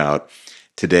think about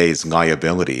today's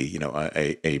liability,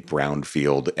 a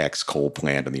brownfield ex-coal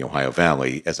plant in the Ohio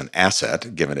Valley as an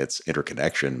asset, given its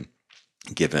interconnection,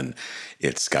 given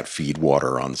it's got feed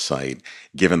water on site,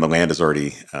 given the land is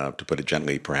already, to put it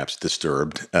gently, perhaps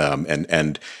disturbed,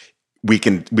 and we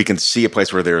can see a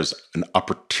place where there's an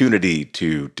opportunity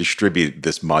to distribute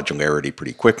this modularity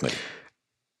pretty quickly.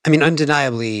 I mean,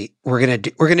 undeniably, we're gonna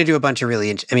do a bunch of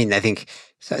really. I think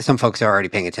some folks are already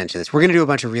paying attention to this. We're gonna do a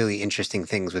bunch of really interesting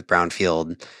things with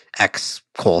brownfield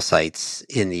ex-coal sites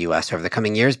in the U.S. over the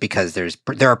coming years, because there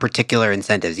are particular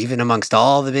incentives, even amongst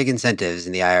all the big incentives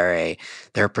in the IRA.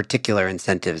 There are particular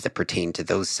incentives that pertain to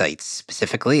those sites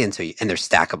specifically, and they're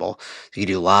stackable. So you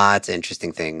do lots of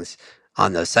interesting things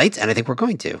on those sites, and I think we're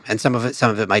going to. And some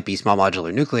of it might be small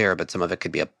modular nuclear, but some of it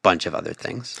could be a bunch of other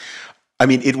things. I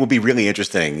mean, it will be really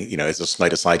interesting, as a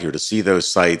slight aside here, to see those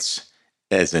sites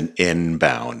as an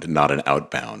inbound, not an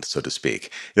outbound, so to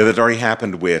speak. That already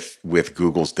happened with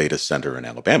Google's data center in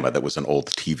Alabama. That was an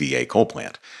old TVA coal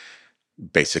plant.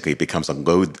 Basically, it becomes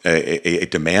a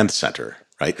demand center,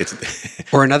 right?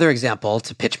 Or another example,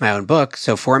 to pitch my own book.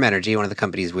 So Form Energy, one of the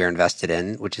companies we're invested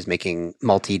in, which is making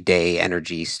multi-day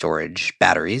energy storage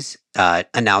batteries,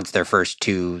 announced their first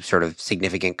 2 sort of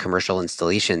significant commercial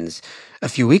installations a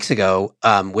few weeks ago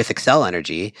with Xcel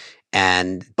Energy,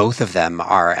 and both of them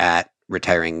are at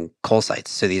retiring coal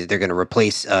sites. So they're going to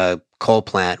replace a coal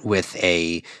plant with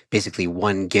a basically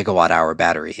 1 gigawatt hour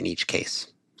battery in each case.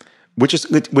 Which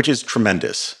is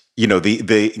tremendous.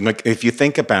 Like if you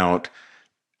think about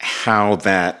how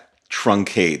that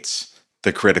truncates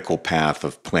the critical path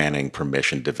of planning,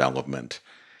 permission, development,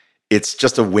 it's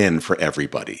just a win for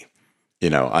everybody.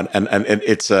 And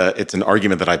it's an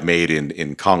argument that I've made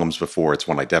in columns before. It's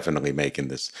one I definitely make in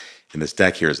this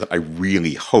deck here, is that I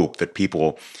really hope that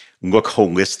people look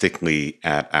holistically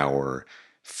at our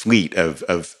fleet of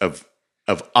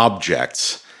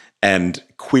objects and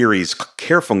queries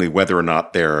carefully whether or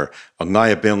not they're a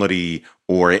liability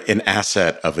or an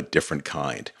asset of a different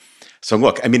kind. So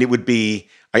look, I mean, it would be,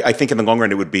 I think in the long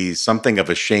run, it would be something of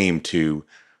a shame to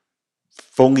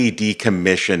fully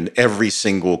decommission every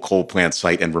single coal plant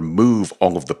site and remove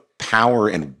all of the power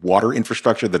and water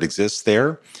infrastructure that exists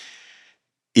there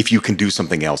if you can do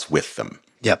something else with them.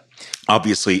 Yep.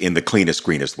 Obviously in the cleanest,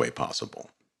 greenest way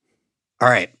possible. All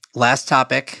right. Last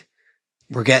topic.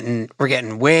 We're getting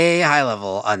way high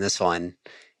level on this one.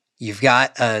 You've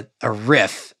got a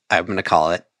riff, I'm going to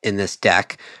call it, in this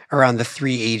deck around the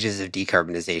 3 ages of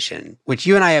decarbonization, which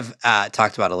you and I have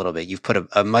talked about a little bit. You've put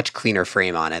a much cleaner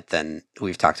frame on it than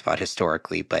we've talked about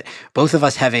historically, but both of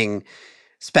us having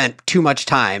spent too much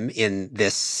time in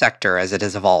this sector as it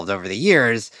has evolved over the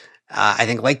years, I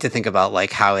think like to think about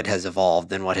like how it has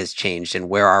evolved and what has changed and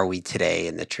where are we today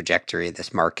in the trajectory of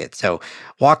this market. So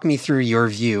walk me through your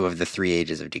view of the 3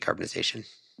 ages of decarbonization.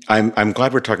 I'm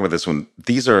glad we're talking about this one.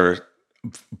 These are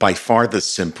by far the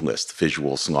simplest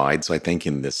visual slides, I think,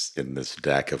 in this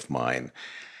deck of mine.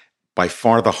 By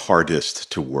far the hardest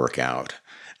to work out.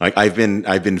 Like I've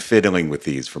been fiddling with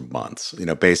these for months,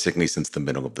 basically since the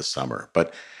middle of the summer.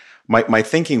 But my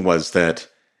thinking was that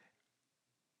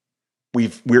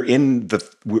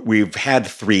we've had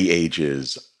 3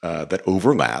 ages that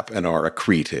overlap and are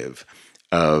accretive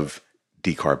of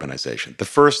decarbonization. The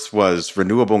first was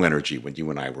renewable energy when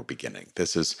you and I were beginning.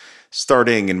 This is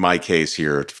starting, in my case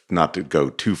here, not to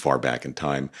go too far back in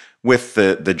time, with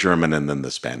the German and then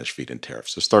the Spanish feed-in tariff.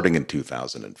 So starting in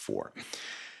 2004.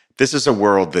 This is a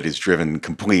world that is driven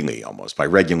completely almost by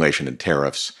regulation and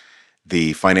tariffs.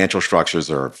 The financial structures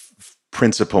are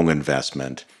principal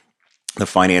investment. The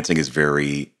financing is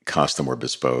very custom or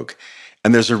bespoke.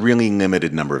 And there's a really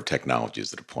limited number of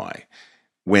technologies that apply.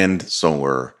 Wind,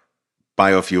 solar,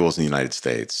 biofuels in the United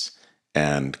States,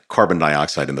 and carbon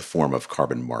dioxide in the form of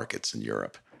carbon markets in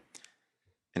Europe.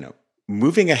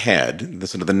 Moving ahead,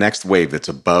 the next wave that's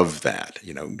above that,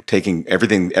 taking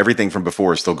everything from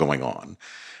before is still going on.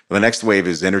 The next wave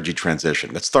is energy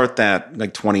transition. Let's start that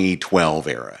like 2012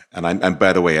 era. And I'm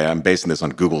by the way, I'm basing this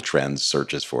on Google Trends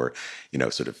searches for,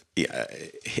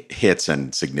 hits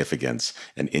and significance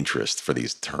and interest for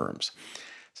these terms.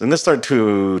 So let's start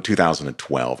to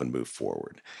 2012 and move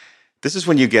forward. This is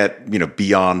when you get,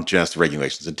 beyond just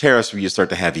regulations and tariffs, where you start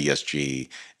to have ESG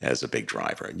as a big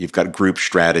driver. You've got group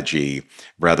strategy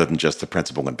rather than just the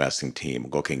principal investing team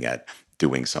looking at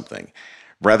doing something.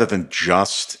 Rather than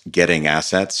just getting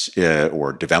assets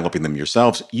or developing them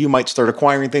yourselves, you might start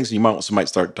acquiring things. And you also might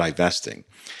start divesting.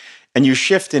 And you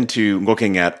shift into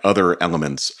looking at other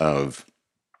elements of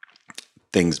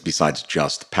things besides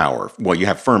just power. Well, you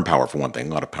have firm power for one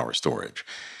thing, a lot of power storage.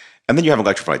 And then you have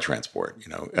electrified transport,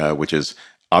 which is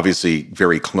obviously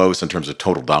very close in terms of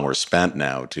total dollars spent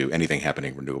now to anything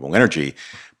happening in renewable energy,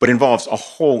 but involves a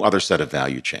whole other set of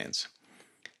value chains.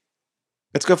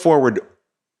 Let's go forward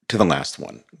to the last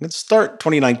one. Let's start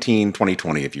 2019,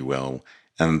 2020, if you will,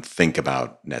 and think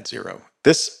about net zero.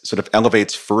 This sort of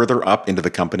elevates further up into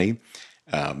the company.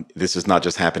 This is not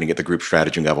just happening at the group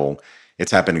strategy level,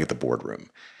 it's happening at the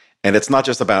boardroom. And it's not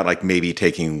just about like maybe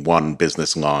taking one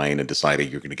business line and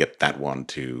deciding you're going to get that one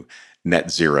to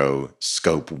net zero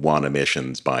scope 1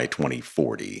 emissions by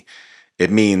 2040.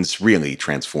 It means really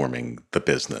transforming the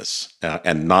business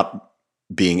and not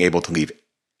being able to leave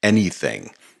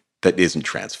anything that isn't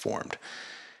transformed.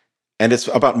 And it's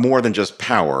about more than just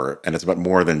power, and it's about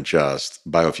more than just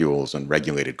biofuels and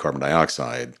regulated carbon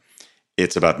dioxide.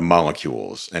 It's about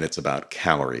molecules, and it's about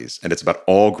calories, and it's about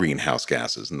all greenhouse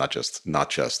gases, not just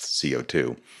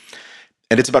CO2.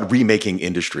 And it's about remaking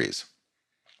industries.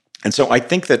 And so I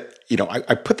think that,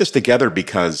 I put this together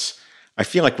because I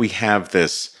feel like we have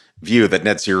this view that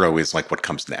net zero is like what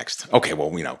comes next. Okay,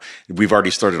 well, we've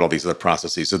already started all these other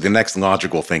processes. So the next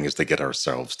logical thing is to get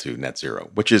ourselves to net zero,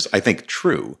 which is, I think,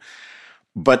 true.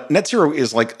 But net zero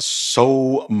is like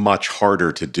so much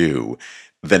harder to do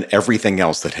than everything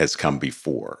else that has come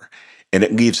before. And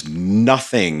it leaves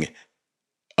nothing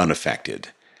unaffected.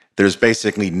 There's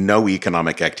basically no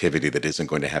economic activity that isn't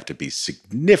going to have to be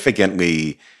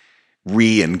significantly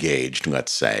re-engaged,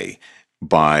 let's say,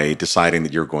 by deciding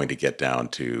that you're going to get down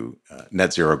to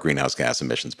net zero greenhouse gas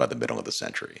emissions by the middle of the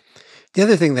century. The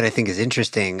other thing that I think is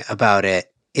interesting about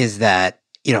it is that,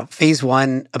 phase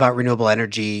one about renewable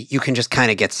energy, you can just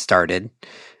kind of get started.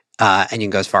 And you can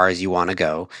go as far as you want to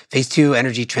go. Phase two,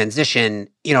 energy transition,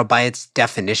 by its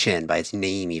definition, by its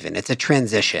name even, it's a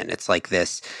transition. It's like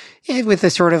this with a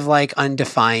sort of like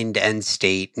undefined end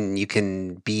state, and you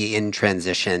can be in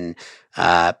transition,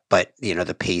 but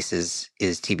the pace is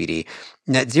TBD.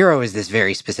 Net zero is this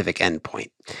very specific end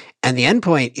point. And the end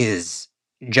point is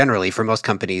generally, for most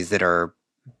companies that are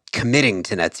committing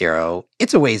to net zero,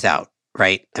 it's a ways out.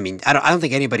 Right. I mean, I don't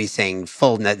think anybody's saying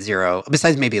full net zero,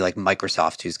 besides maybe like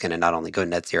Microsoft, who's going to not only go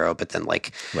net zero, but then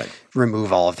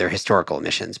remove all of their historical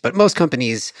emissions. But most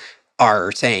companies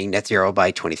are saying net zero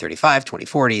by 2035,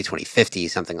 2040, 2050,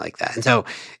 something like that. And so,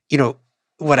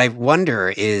 what I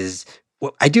wonder is,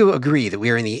 I do agree that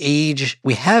we are in the age,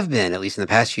 we have been, at least in the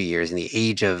past few years, in the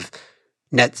age of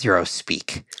net zero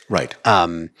speak. Right.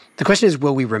 The question is,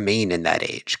 will we remain in that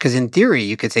age? Because in theory,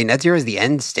 you could say net zero is the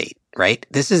end state. Right.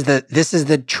 This is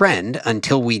the trend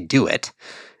until we do it.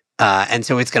 And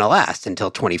so it's going to last until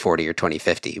 2040 or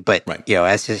 2050. But,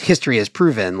 as history has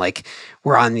proven, like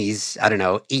we're on these,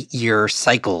 8-year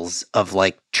cycles of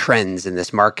like trends in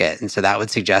this market. And so that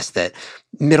would suggest that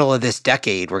middle of this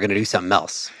decade, we're going to do something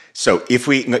else. So if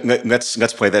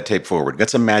let's play that tape forward.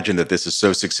 Let's imagine that this is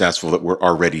so successful that we're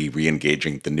already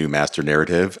re-engaging the new master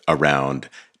narrative around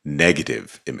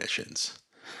negative emissions.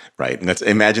 Right. And let's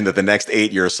imagine that the next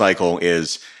 8-year cycle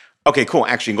is, okay, cool.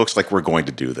 Actually, looks like we're going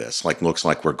to do this. Looks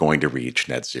like we're going to reach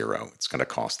net zero. It's going to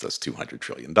cost us $200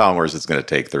 trillion. It's going to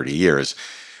take 30 years.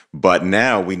 But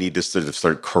now we need to sort of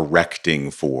start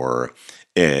correcting for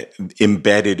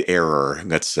embedded error,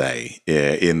 let's say,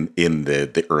 in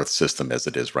the Earth system as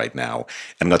it is right now.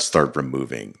 And let's start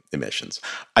removing emissions.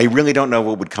 I really don't know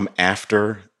what would come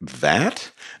after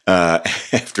that.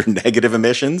 After negative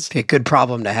emissions. Be a good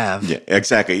problem to have. Yeah,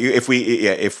 exactly. If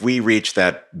we reach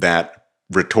that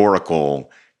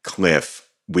rhetorical cliff,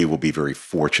 we will be very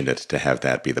fortunate to have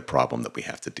that be the problem that we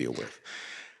have to deal with.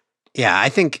 Yeah, I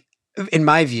think, in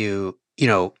my view,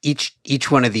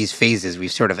 each one of these phases,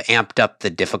 we've sort of amped up the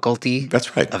difficulty.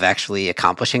 That's right. Of actually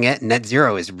accomplishing it. Net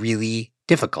zero is really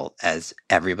difficult, as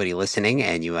everybody listening,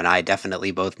 and you and I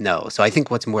definitely both know. So I think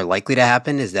what's more likely to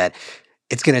happen is that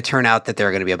it's going to turn out that there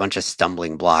are going to be a bunch of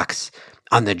stumbling blocks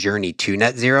on the journey to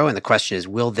net zero. And the question is,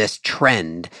 will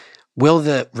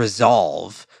the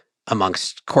resolve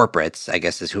amongst corporates, I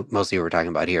guess is mostly what we're talking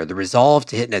about here, the resolve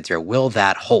to hit net zero, will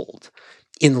that hold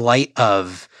in light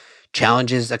of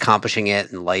challenges accomplishing it,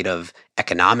 in light of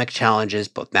economic challenges,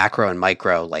 both macro and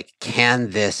micro? Like,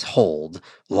 can this hold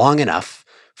long enough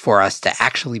for us to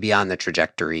actually be on the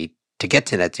trajectory to get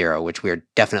to net zero, which we are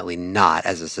definitely not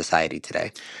as a society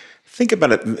today? Think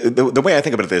about it. The way I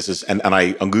think about this is, and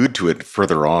I allude to it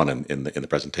further on in the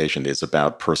presentation, is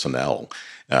about personnel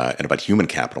and about human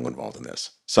capital involved in this.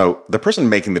 So the person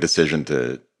making the decision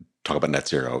to talk about net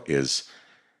zero is,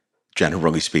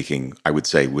 generally speaking, I would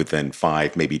say within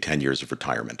 5, maybe 10 years of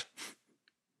retirement.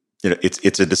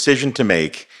 It's a decision to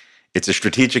make. It's a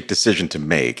strategic decision to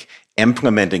make.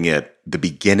 Implementing it, the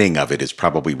beginning of it is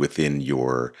probably within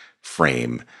your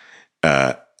frame.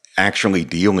 Actually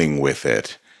dealing with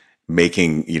it,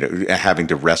 having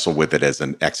to wrestle with it as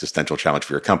an existential challenge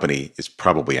for your company is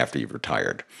probably after you've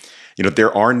retired.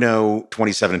 There are no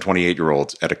 27 and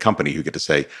 28-year-olds at a company who get to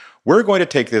say, we're going to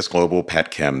take this global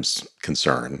petchems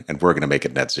concern and we're going to make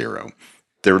it net zero.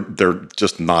 They're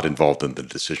just not involved in the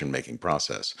decision-making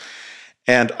process.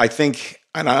 And I think,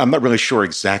 and I'm not really sure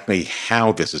exactly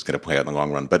how this is going to play out in the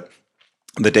long run, but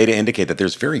the data indicate that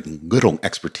there's very little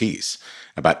expertise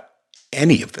about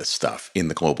any of this stuff in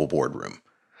the global boardroom.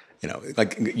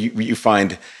 You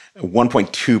find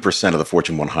 1.2% of the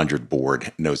Fortune 100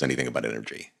 board knows anything about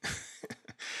energy,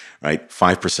 right?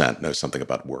 5% knows something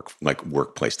about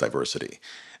workplace diversity.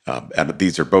 And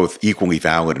these are both equally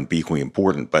valid and equally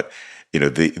important. But,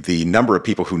 the number of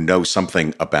people who know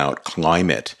something about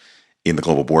climate in the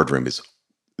global boardroom is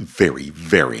very,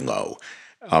 very low.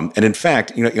 And in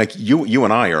fact, like you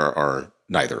and I are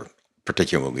neither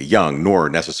particularly young nor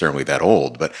necessarily that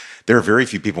old, but there are very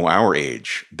few people our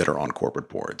age that are on corporate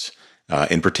boards.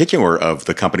 In particular of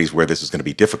the companies where this is going to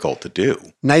be difficult to do.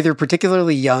 Neither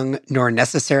particularly young nor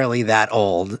necessarily that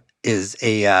old is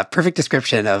a perfect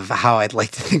description of how I'd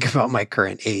like to think about my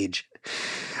current age.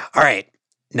 All right,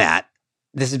 Nat,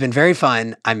 this has been very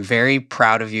fun. I'm very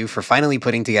proud of you for finally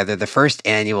putting together the first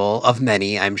annual of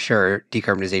many, I'm sure,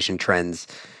 Decarbonization Trends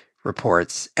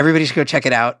reports. Everybody should go check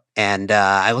it out. And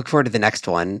I look forward to the next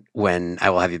one when I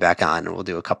will have you back on and we'll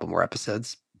do a couple more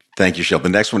episodes. Thank you,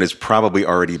 Sheldon. The next one is probably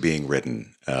already being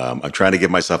written. I'm trying to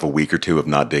give myself a week or two of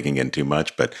not digging in too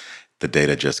much, but the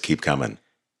data just keep coming.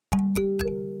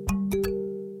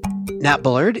 Nat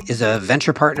Bullard is a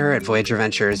venture partner at Voyager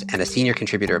Ventures and a senior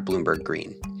contributor at Bloomberg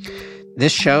Green.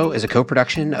 This show is a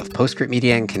co-production of Postscript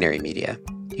Media and Canary Media.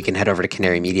 You can head over to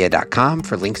canarymedia.com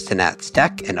for links to Nat's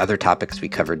deck and other topics we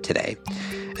covered today.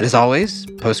 And as always,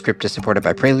 Postscript is supported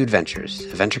by Prelude Ventures,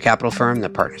 a venture capital firm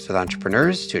that partners with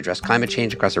entrepreneurs to address climate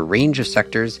change across a range of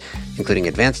sectors, including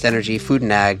advanced energy, food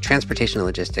and ag, transportation and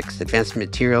logistics, advanced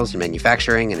materials and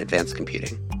manufacturing, and advanced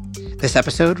computing. This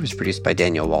episode was produced by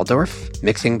Daniel Waldorf,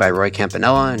 mixing by Roy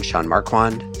Campanella and Sean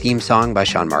Marquand, theme song by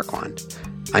Sean Marquand.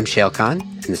 I'm Shayle Khan,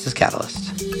 and this is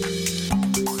Catalyst.